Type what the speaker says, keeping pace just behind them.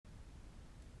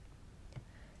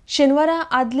शेनवारा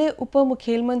आदले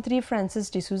उपमुखेलमंत्री फ्रांसिस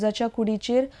डिसूजाच्या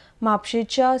कुडीचेर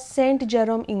म्हापशेच्या सेंट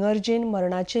जेरोम इगर्जेन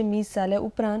मरणाचे मीस जाले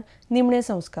उपरांत निमणे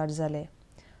संस्कार जाले.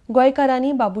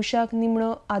 गोंयकारांनी बाबुशाक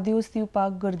निमणो आदिवस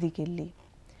दिवपाक गर्दी केल्ली.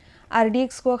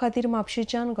 RDX गोवा खातीर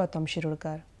म्हापशेच्यान गौतम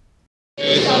शिरोडकार.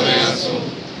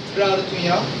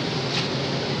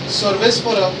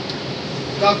 सर्वेस्परम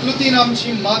काकलुतीन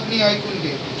आमची मागणी आयकून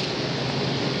घे.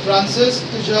 फ्रांसिस,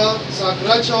 तुझ्या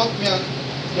साकराच्या आत्म्यान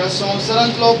ह्या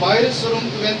संवसारांतलो भायर सरूंक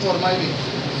तुवें फॉर्मायली.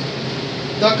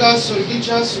 ताका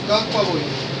सुर्गीच्या सुखाक पावय.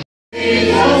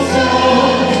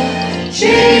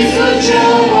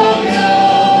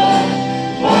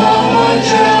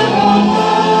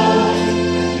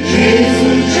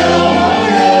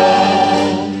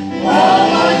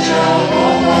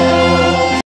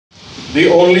 The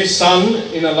only son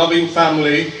in a loving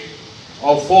family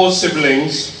of 4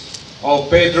 siblings of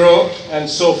Pedro and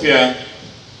Sofia,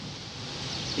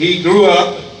 he grew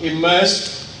up immersed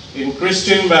in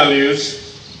Christian values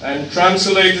and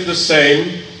translated the same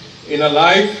in a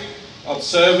life of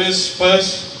service,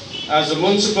 first as a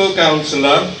municipal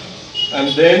councillor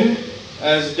and then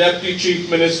as Deputy Chief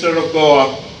Minister of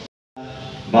Goa.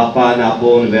 Bapan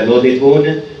apon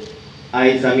velodikun,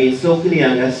 aiz ami sokli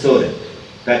angasor,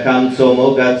 takamco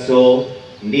mogatco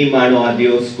nimano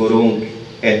adios korunk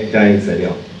ettai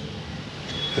zalyo.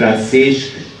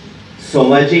 Franciszk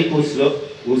somajic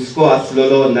usko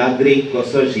aslolo nagrik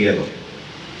koso žiero.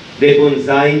 देखून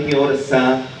जायतीं वर्सां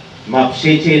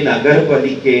म्हापशेचे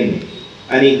नगरपालिकेन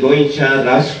आनी गोंयच्या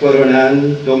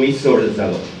राजकारणान तो मिसळ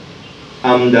जालो.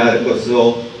 आमदार कसो,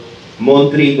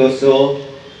 मंत्री कसो,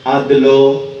 आदलो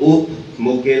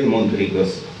उपमुखेलमंत्री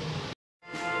कसो.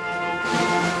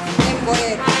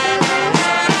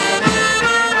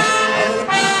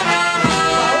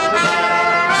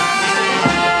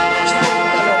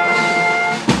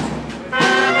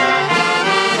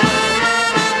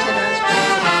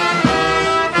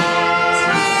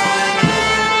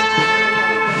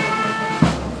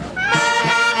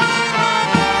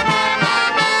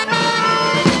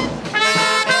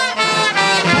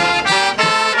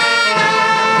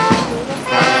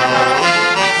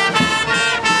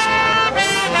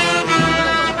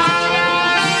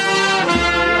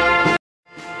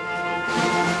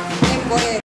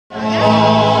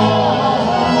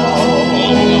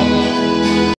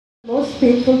 Most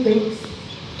painful things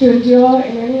to endure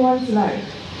in anyone's life,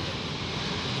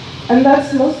 and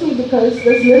that's mostly because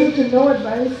there's little to no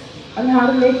advice on how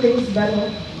to make things better.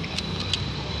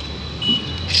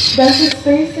 There's this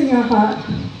space in your heart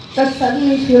that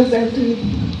suddenly feels empty,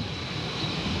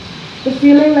 the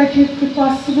feeling like you could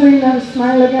possibly never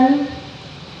smile again.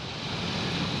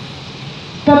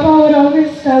 Papa would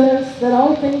always tell us that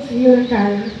all things heal in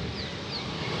time.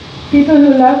 People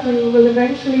who love you will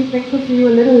eventually think of you a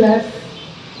little less,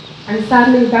 and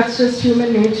sadly that's just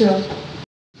human nature.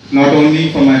 Not only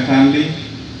for my family,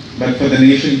 but for the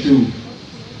nation too,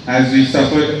 as we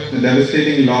suffered the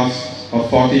devastating loss of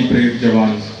 40 brave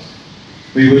Jawans.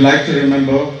 We would like to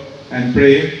remember and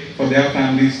pray for their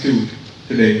families too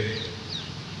today.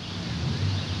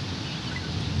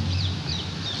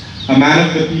 A man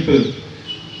of the people,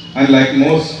 unlike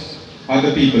most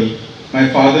other people, my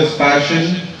father's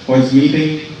passion was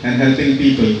meeting and helping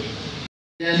people.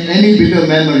 And any bitter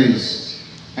memories,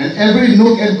 and every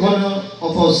nook and corner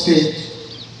of our state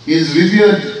is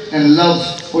revered and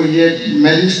loved, for yet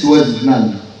malice towards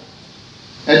none.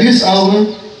 At this hour,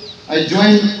 I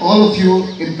join all of you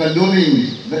in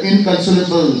condoling the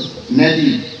inconsolable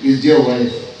Nettie, his dear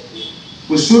wife,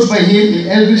 who stood by him in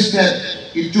every step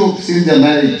he took since their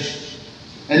marriage,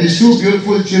 and his 2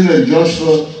 beautiful children,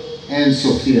 Joshua and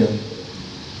Sophia.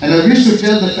 And I wish to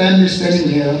tell the family standing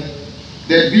here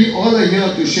that we all are here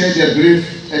to share their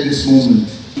grief at this moment.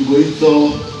 गोयचो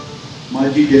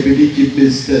माजी deputy chief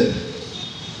minister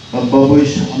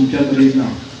Babush आमच्या कडेन ना.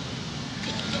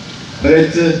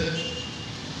 खरेंच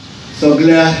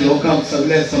सगळ्या लोकांक,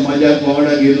 सगळ्या समाजाक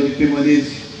वांगडा घेवन वचपी मनीस,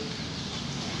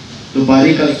 तो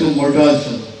बारीक आसूं मोठो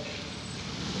आसूं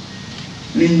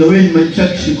आनी नवीन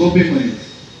मनशाक शिकोवपी मनीस.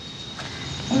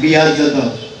 म्हाका याद जाता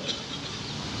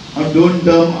हांव 2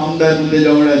 टर्म आमदार म्हणून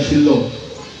तेज्या वांगडा आशिल्लो.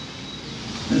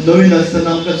 नवीन आसतना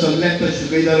आमकां सगळ्यांक तो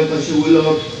शिकयतालो कशें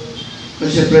उलोवप,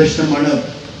 कशें प्रश्न मांडप.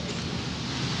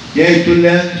 ह्या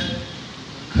हितूंतल्यान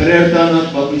खऱ्या अर्थान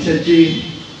बाबुशाची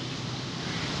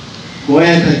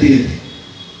गोंया खातीर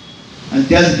आनी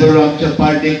त्याच बरोबर आमच्या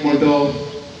पार्टीक मोठो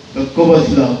धक्को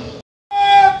बसलो.